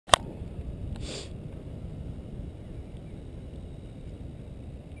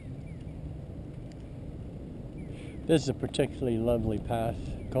This is a particularly lovely path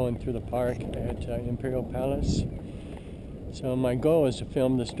going through the park at Imperial Palace. So my goal is to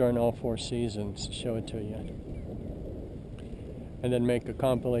film this during all 4 seasons, show it to you, and then make a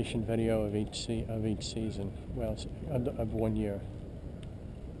compilation video of each season, well, of 1 year.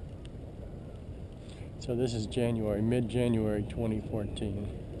 So this is January, mid-January 2014.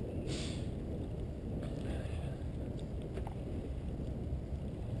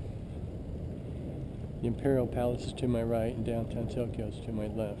 The Imperial Palace is to my right and downtown Tokyo is to my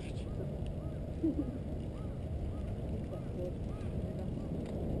left.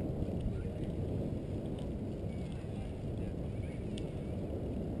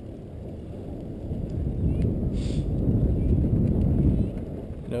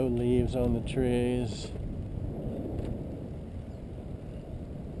 No leaves on the trees.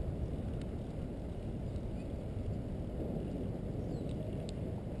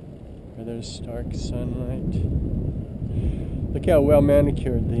 There's stark sunlight. Look how well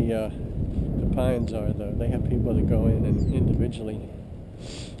manicured the pines are, though. They have people that go in and individually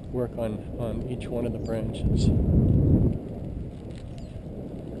work on each one of the branches.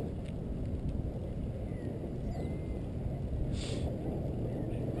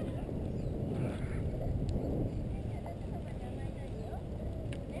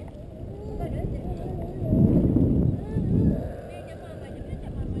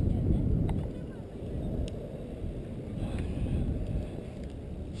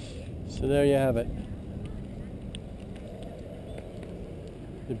 So there you have it.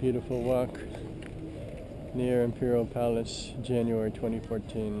 The beautiful walk near Imperial Palace, January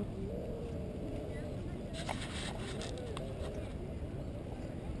 2014.